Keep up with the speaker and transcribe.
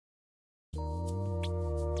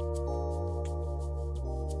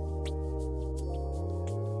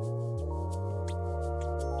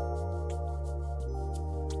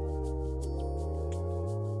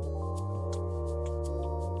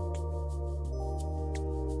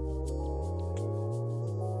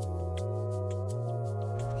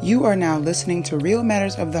You are now listening to Real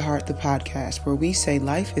Matters of the Heart, the podcast, where we say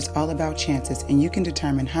life is all about chances and you can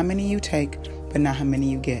determine how many you take, but not how many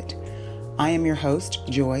you get. I am your host,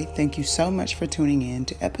 Joy. Thank you so much for tuning in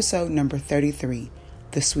to episode number 33,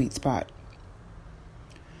 The Sweet Spot.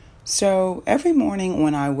 So every morning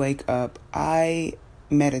when I wake up, I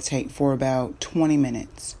meditate for about 20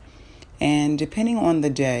 minutes. And depending on the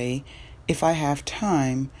day, if I have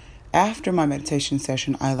time, after my meditation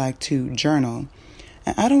session, I like to journal.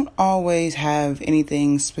 And I don't always have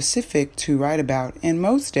anything specific to write about. And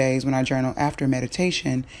most days when I journal after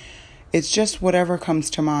meditation, it's just whatever comes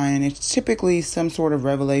to mind. It's typically some sort of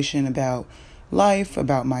revelation about life,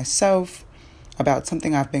 about myself, about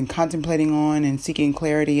something I've been contemplating on and seeking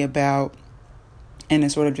clarity about. And it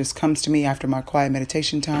sort of just comes to me after my quiet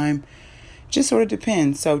meditation time. Just sort of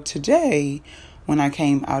depends. So today, when I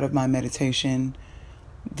came out of my meditation,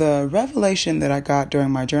 the revelation that I got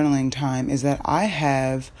during my journaling time is that I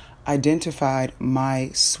have identified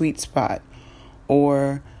my sweet spot,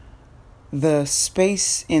 or the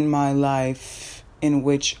space in my life in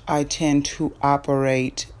which I tend to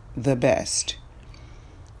operate the best.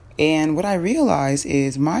 And what I realize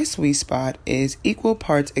is my sweet spot is equal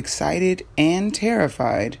parts excited and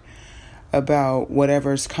terrified about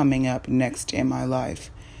whatever's coming up next in my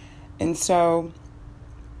life. And so,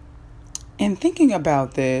 in thinking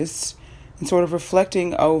about this and sort of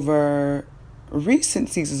reflecting over recent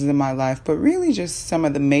seasons in my life, but really just some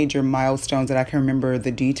of the major milestones that I can remember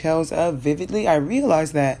the details of vividly, I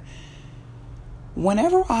realized that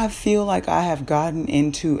whenever I feel like I have gotten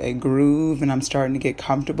into a groove and I'm starting to get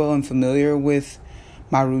comfortable and familiar with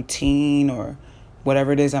my routine or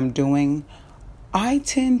whatever it is I'm doing, I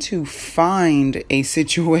tend to find a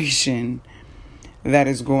situation that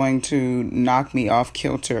is going to knock me off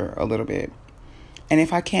kilter a little bit. And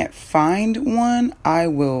if I can't find one, I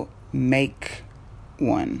will make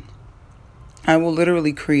one. I will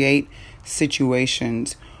literally create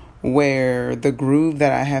situations where the groove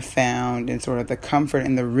that I have found and sort of the comfort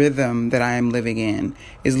and the rhythm that I am living in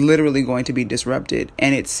is literally going to be disrupted.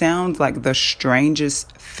 And it sounds like the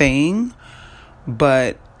strangest thing,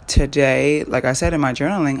 but today, like I said in my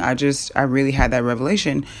journaling, I really had that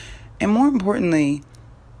revelation. And more importantly,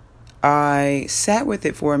 I sat with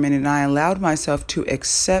it for a minute and I allowed myself to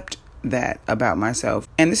accept that about myself.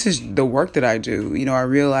 And this is the work that I do. I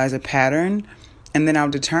realize a pattern and then I'll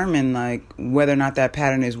determine whether or not that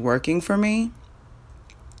pattern is working for me.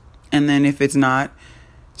 And then if it's not,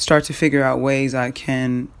 start to figure out ways I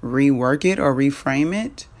can rework it or reframe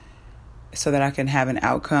it so that I can have an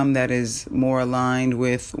outcome that is more aligned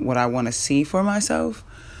with what I want to see for myself.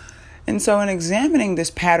 And so in examining this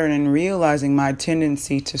pattern and realizing my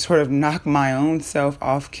tendency to sort of knock my own self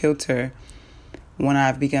off kilter when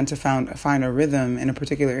I've begun to find a rhythm in a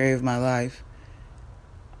particular area of my life,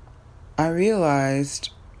 I realized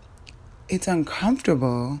it's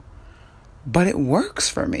uncomfortable, but it works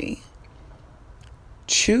for me.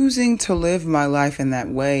 Choosing to live my life in that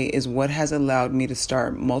way is what has allowed me to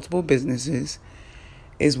start multiple businesses,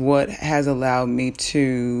 is what has allowed me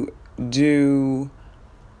to do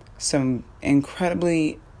some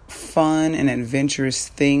incredibly fun and adventurous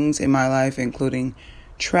things in my life, including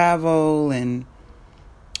travel and,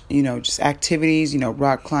 just activities,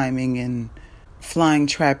 rock climbing and flying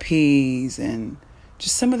trapeze, and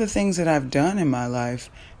just some of the things that I've done in my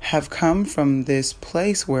life have come from this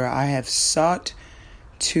place where I have sought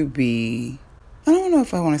to be, I don't know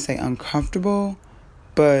if I want to say uncomfortable,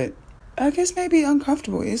 but I guess maybe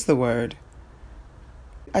uncomfortable is the word.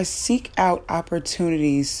 I seek out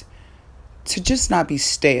opportunities to just not be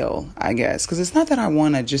stale, I guess. Because it's not that I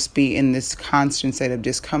want to just be in this constant state of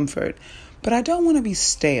discomfort, but I don't want to be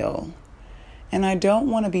stale. And I don't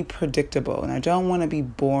want to be predictable. And I don't want to be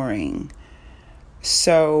boring.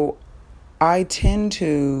 So I tend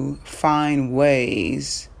to find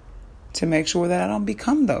ways to make sure that I don't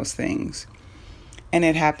become those things. And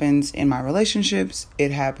it happens in my relationships. It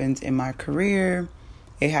happens in my career.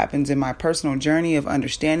 It happens in my personal journey of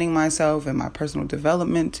understanding myself and my personal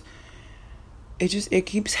development. It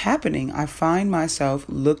keeps happening. I find myself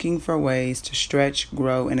looking for ways to stretch,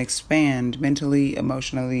 grow, and expand mentally,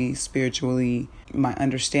 emotionally, spiritually, my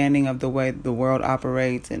understanding of the way the world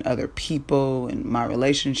operates and other people and my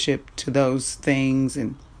relationship to those things.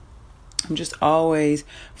 And I'm just always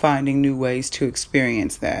finding new ways to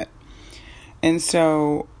experience that. And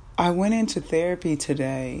so I went into therapy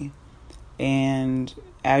today, and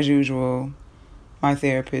as usual, my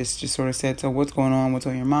therapist just sort of said, so what's going on? What's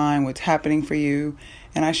on your mind? What's happening for you?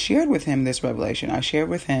 And I shared with him this revelation. I shared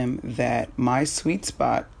with him that my sweet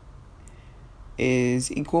spot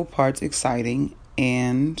is equal parts exciting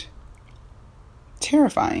and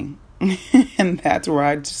terrifying. And that's where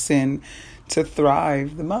I tend to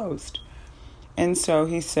thrive the most. And so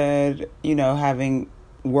he said, having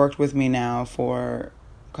worked with me now for,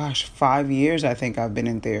 5 years, I think I've been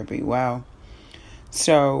in therapy. Wow.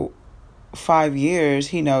 So 5 years,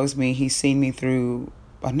 he knows me. He's seen me through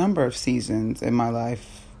a number of seasons in my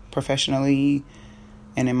life, professionally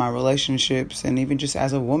and in my relationships, and even just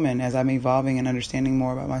as a woman, as I'm evolving and understanding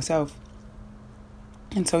more about myself.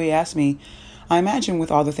 And so he asked me, I imagine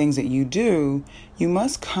with all the things that you do, you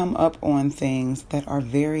must come up on things that are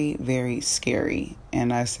very, very scary.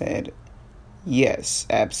 And I said, yes,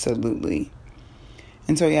 absolutely.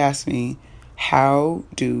 And so he asked me, how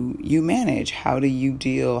do you manage? How do you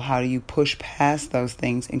deal? How do you push past those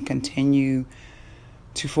things and continue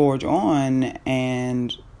to forge on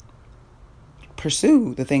and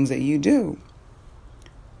pursue the things that you do?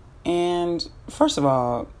 And first of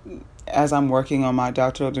all, as I'm working on my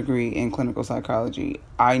doctoral degree in clinical psychology,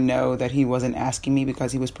 I know that he wasn't asking me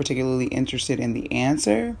because he was particularly interested in the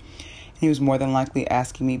answer. He was more than likely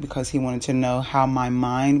asking me because he wanted to know how my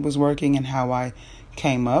mind was working and how I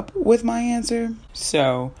came up with my answer.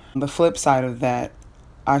 So the flip side of that,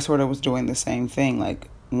 I sort of was doing the same thing, like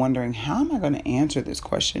wondering, how am I going to answer this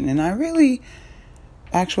question? And I really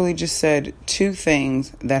actually just said two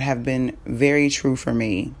things that have been very true for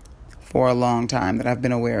me for a long time that I've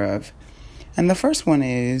been aware of. And the first one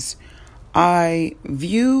is, I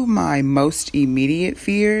view my most immediate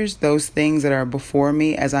fears, those things that are before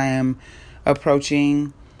me as I am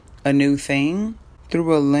approaching a new thing,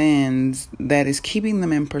 through a lens that is keeping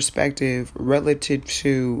them in perspective relative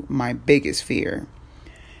to my biggest fear.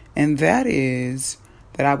 And that is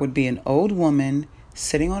that I would be an old woman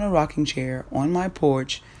sitting on a rocking chair on my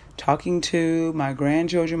porch, talking to my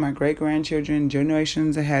grandchildren, my great-grandchildren,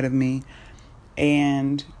 generations ahead of me,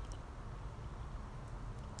 and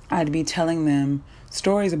I'd be telling them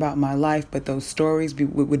stories about my life, but those stories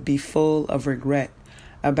would be full of regret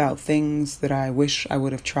about things that I wish I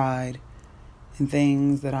would have tried and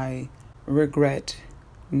things that I regret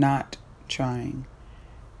not trying.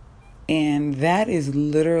 And that is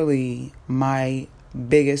literally my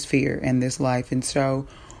biggest fear in this life. And so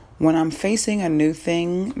when I'm facing a new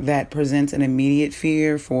thing that presents an immediate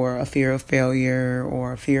fear, for a fear of failure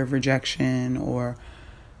or a fear of rejection or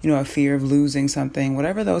a fear of losing something,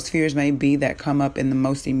 whatever those fears may be that come up in the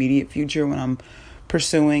most immediate future when I'm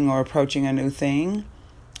pursuing or approaching a new thing,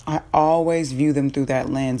 I always view them through that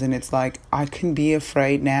lens. And it's like, I can be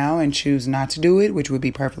afraid now and choose not to do it, which would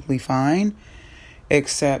be perfectly fine,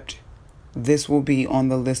 except this will be on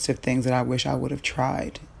the list of things that I wish I would have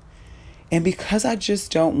tried. And because I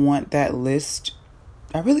just don't want that list,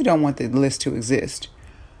 I really don't want the list to exist.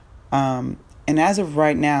 And as of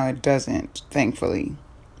right now, it doesn't, thankfully.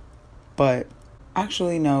 But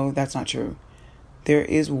actually, no, that's not true. There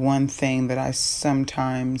is one thing that I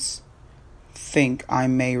sometimes think I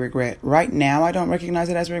may regret. Right now, I don't recognize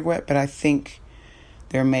it as regret, but I think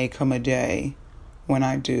there may come a day when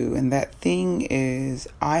I do. And that thing is,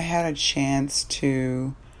 I had a chance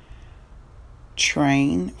to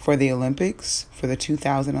train for the Olympics, for the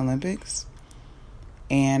 2000 Olympics.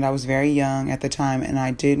 And I was very young at the time, and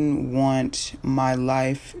I didn't want my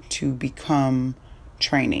life to become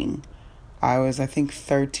training. I was, I think,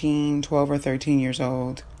 12 or 13 years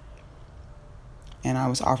old. And I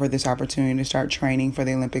was offered this opportunity to start training for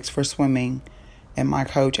the Olympics for swimming. And my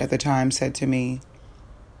coach at the time said to me,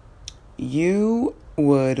 you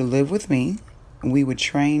would live with me. We would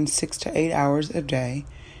train 6 to 8 hours a day.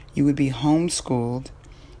 You would be homeschooled.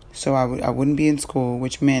 So I wouldn't be in school,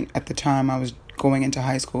 which meant at the time I was going into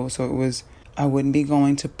high school. So it was, I wouldn't be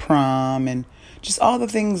going to prom and just all the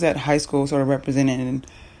things that high school sort of represented. And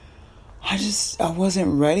I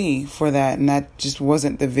wasn't ready for that. And that just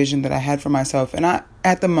wasn't the vision that I had for myself. And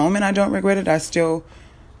at the moment, I don't regret it. I still,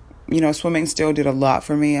 swimming still did a lot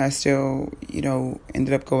for me. I still,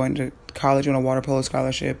 ended up going to college on a water polo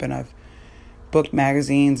scholarship. And I've booked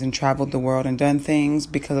magazines and traveled the world and done things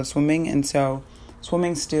because of swimming. And so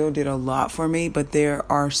swimming still did a lot for me. But there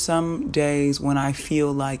are some days when I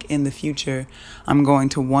feel like in the future, I'm going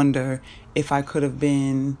to wonder if I could have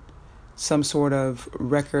been some sort of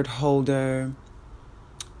record holder.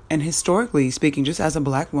 And historically speaking, just as a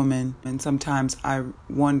Black woman, and sometimes I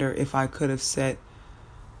wonder if I could have set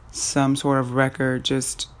some sort of record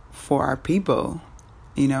just for our people,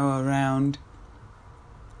 around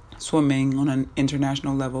swimming on an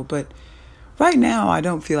international level. But right now, I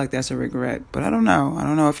don't feel like that's a regret. But I don't know. I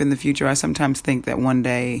don't know if in the future, I sometimes think that one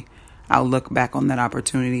day I'll look back on that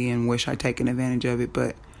opportunity and wish I'd taken advantage of it.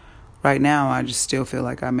 But right now, I just still feel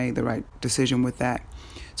like I made the right decision with that.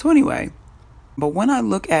 So anyway, But when I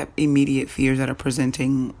look at immediate fears that are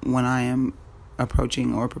presenting when I am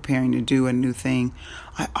approaching or preparing to do a new thing,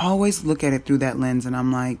 I always look at it through that lens, and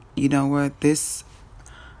I'm like, you know what,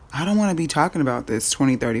 I don't want to be talking about this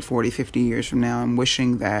 20, 30, 40, 50 years from now and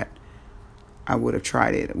wishing that I would have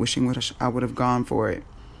tried it, wishing I would have gone for it.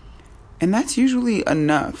 And that's usually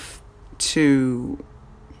enough to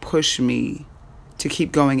push me to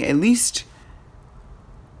keep going, at least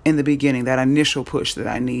in the beginning, that initial push that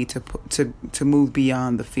I need to move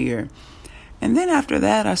beyond the fear. And then after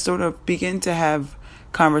that, I sort of begin to have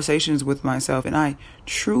conversations with myself. And I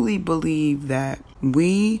truly believe that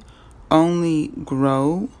we only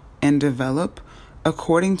grow and develop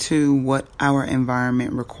according to what our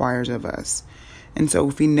environment requires of us. And so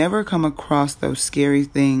if we never come across those scary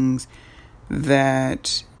things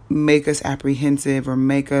that make us apprehensive or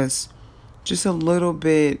make us just a little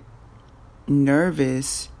bit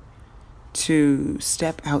nervous to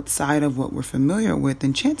step outside of what we're familiar with,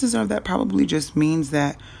 then chances are that probably just means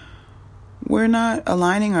that we're not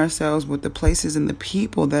aligning ourselves with the places and the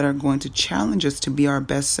people that are going to challenge us to be our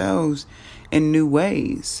best selves in new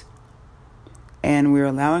ways. And we're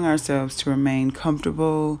allowing ourselves to remain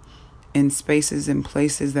comfortable in spaces and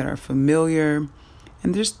places that are familiar.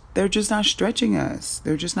 And they're just not stretching us.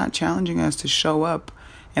 They're just not challenging us to show up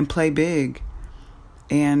and play big.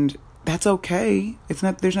 And that's okay.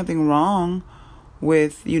 There's nothing wrong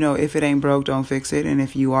with, if it ain't broke, don't fix it. And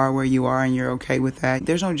if you are where you are and you're okay with that,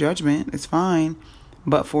 there's no judgment. It's fine.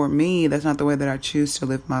 But for me, that's not the way that I choose to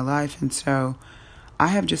live my life. And so I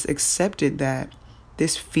have just accepted that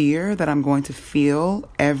this fear that I'm going to feel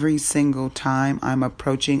every single time I'm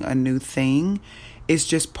approaching a new thing is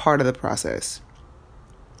just part of the process.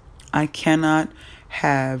 I cannot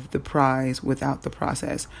have the prize without the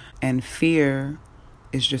process. And fear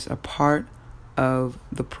is just a part of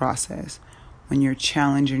the process. When you're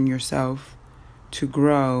challenging yourself to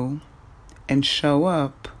grow and show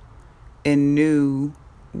up in new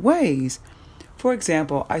ways. For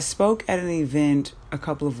example, I spoke at an event a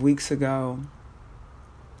couple of weeks ago,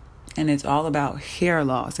 and it's all about hair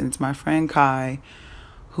loss. And it's my friend Kai,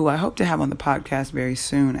 who I hope to have on the podcast very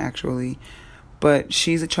soon, actually. But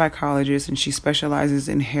she's a trichologist and she specializes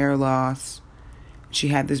in hair loss. She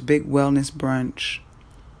had this big wellness brunch.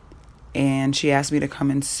 And she asked me to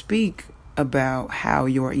come and speak about how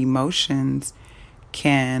your emotions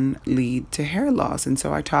can lead to hair loss. And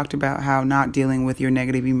so I talked about how not dealing with your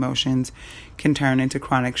negative emotions can turn into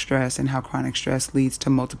chronic stress, and how chronic stress leads to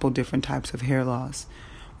multiple different types of hair loss,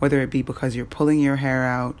 whether it be because you're pulling your hair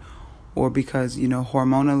out or because,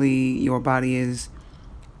 hormonally your body is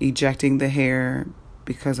ejecting the hair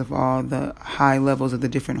because of all the high levels of the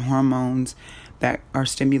different hormones that are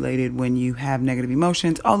stimulated when you have negative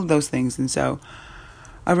emotions, all of those things. And so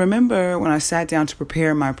I remember when I sat down to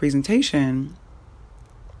prepare my presentation,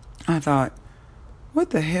 I thought, what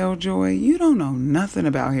the hell, Joy? You don't know nothing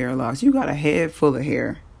about hair loss. You got a head full of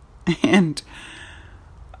hair. And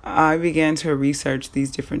I began to research these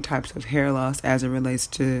different types of hair loss as it relates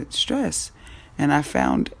to stress. And I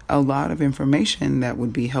found a lot of information that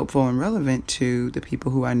would be helpful and relevant to the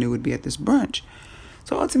people who I knew would be at this brunch.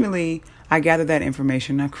 So ultimately, I gathered that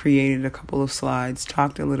information. I created a couple of slides,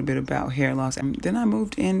 talked a little bit about hair loss. And then I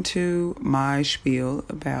moved into my spiel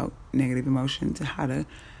about negative emotions, how to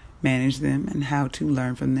manage them and how to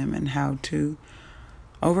learn from them and how to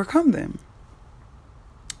overcome them.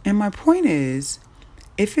 And my point is,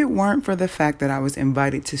 if it weren't for the fact that I was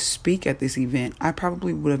invited to speak at this event, I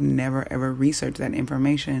probably would have never, ever researched that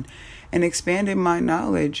information and expanded my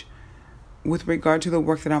knowledge with regard to the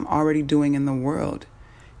work that I'm already doing in the world,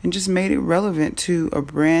 and just made it relevant to a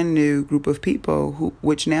brand new group of people,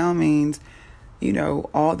 which now means,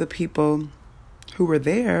 all the people who were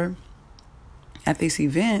there at this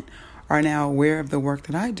event are now aware of the work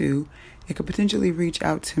that I do. It could potentially reach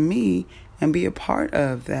out to me and be a part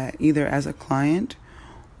of that, either as a client,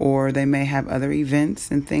 or they may have other events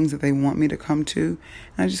and things that they want me to come to.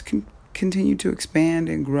 And I just continue to expand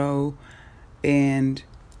and grow and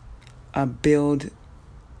build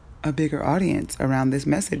a bigger audience around this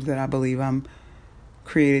message that I believe I'm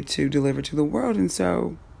created to deliver to the world. And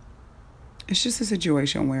so it's just a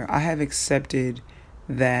situation where I have accepted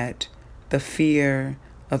that the fear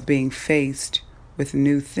of being faced with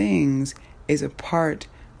new things is a part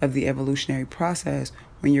of the evolutionary process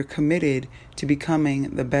when you're committed to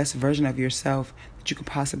becoming the best version of yourself that you could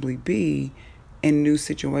possibly be in new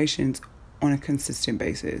situations on a consistent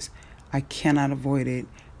basis. I cannot avoid it.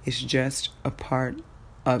 It's just a part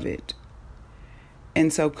of it.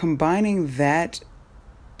 And so combining that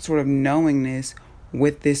sort of knowingness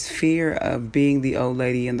with this fear of being the old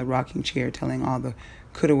lady in the rocking chair telling all the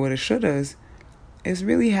coulda, woulda, shouldas, is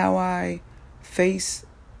really how I face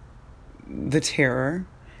the terror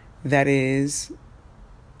that is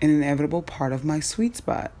an inevitable part of my sweet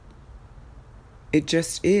spot. It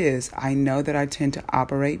just is. I know that I tend to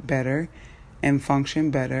operate better and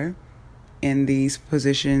function better in these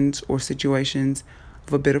positions or situations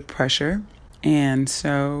of a bit of pressure. And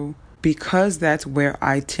so because that's where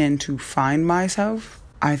I tend to find myself,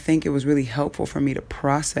 I think it was really helpful for me to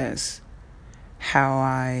process how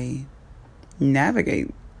I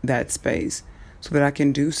navigate that space so that I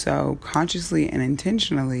can do so consciously and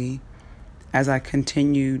intentionally as I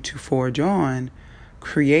continue to forge on,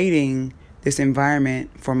 creating this environment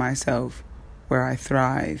for myself where I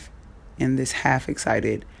thrive in this half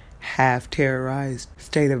excited, half terrorized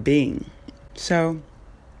state of being. So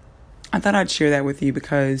I thought I'd share that with you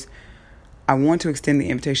because I want to extend the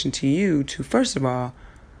invitation to you to, first of all,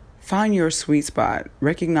 find your sweet spot,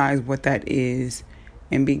 recognize what that is,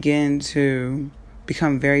 and begin to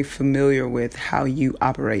become very familiar with how you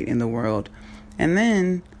operate in the world. And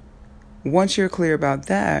then once you're clear about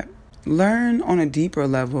that, learn on a deeper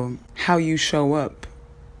level how you show up,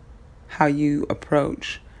 how you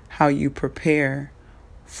approach, how you prepare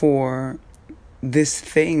for this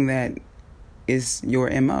thing that is your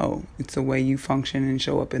MO. It's the way you function and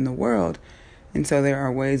show up in the world. And so there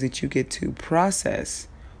are ways that you get to process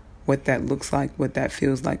what that looks like, what that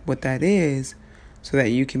feels like, what that is, so that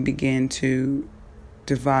you can begin to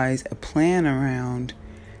devise a plan around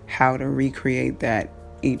how to recreate that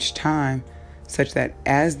each time, such that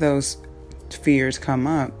as those fears come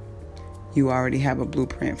up, you already have a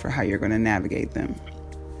blueprint for how you're going to navigate them.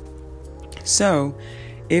 So,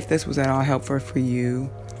 if this was at all helpful for you,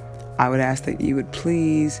 I would ask that you would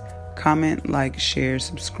please comment, like, share,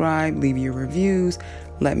 subscribe, leave your reviews.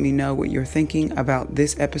 Let me know what you're thinking about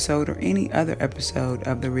this episode or any other episode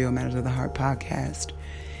of the Real Matters of the Heart podcast.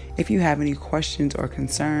 If you have any questions or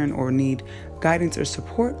concern or need guidance or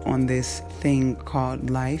support on this thing called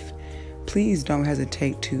life, please don't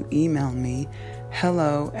hesitate to email me,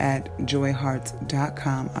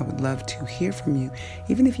 hello@joyhearts.com. I would love to hear from you.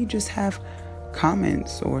 Even if you just have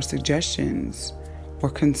comments or suggestions or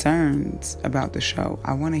concerns about the show,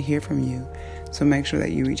 I want to hear from you. So make sure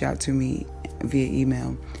that you reach out to me via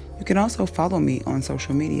email. You can also follow me on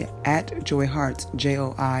social media @joyhearts,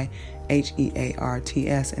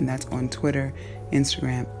 JOIHEARTS, and that's on Twitter,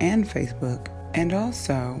 Instagram, and Facebook. And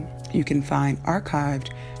also, you can find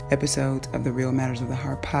archived episodes of the Real Matters of the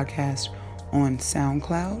Heart podcast on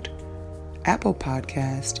SoundCloud, Apple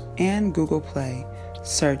Podcast, and Google Play.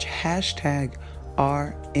 Search #RMOH.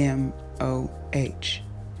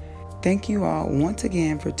 Thank you all once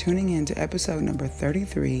again for tuning in to episode number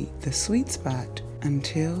 33, The Sweet Spot.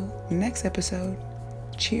 Until next episode,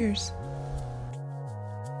 cheers.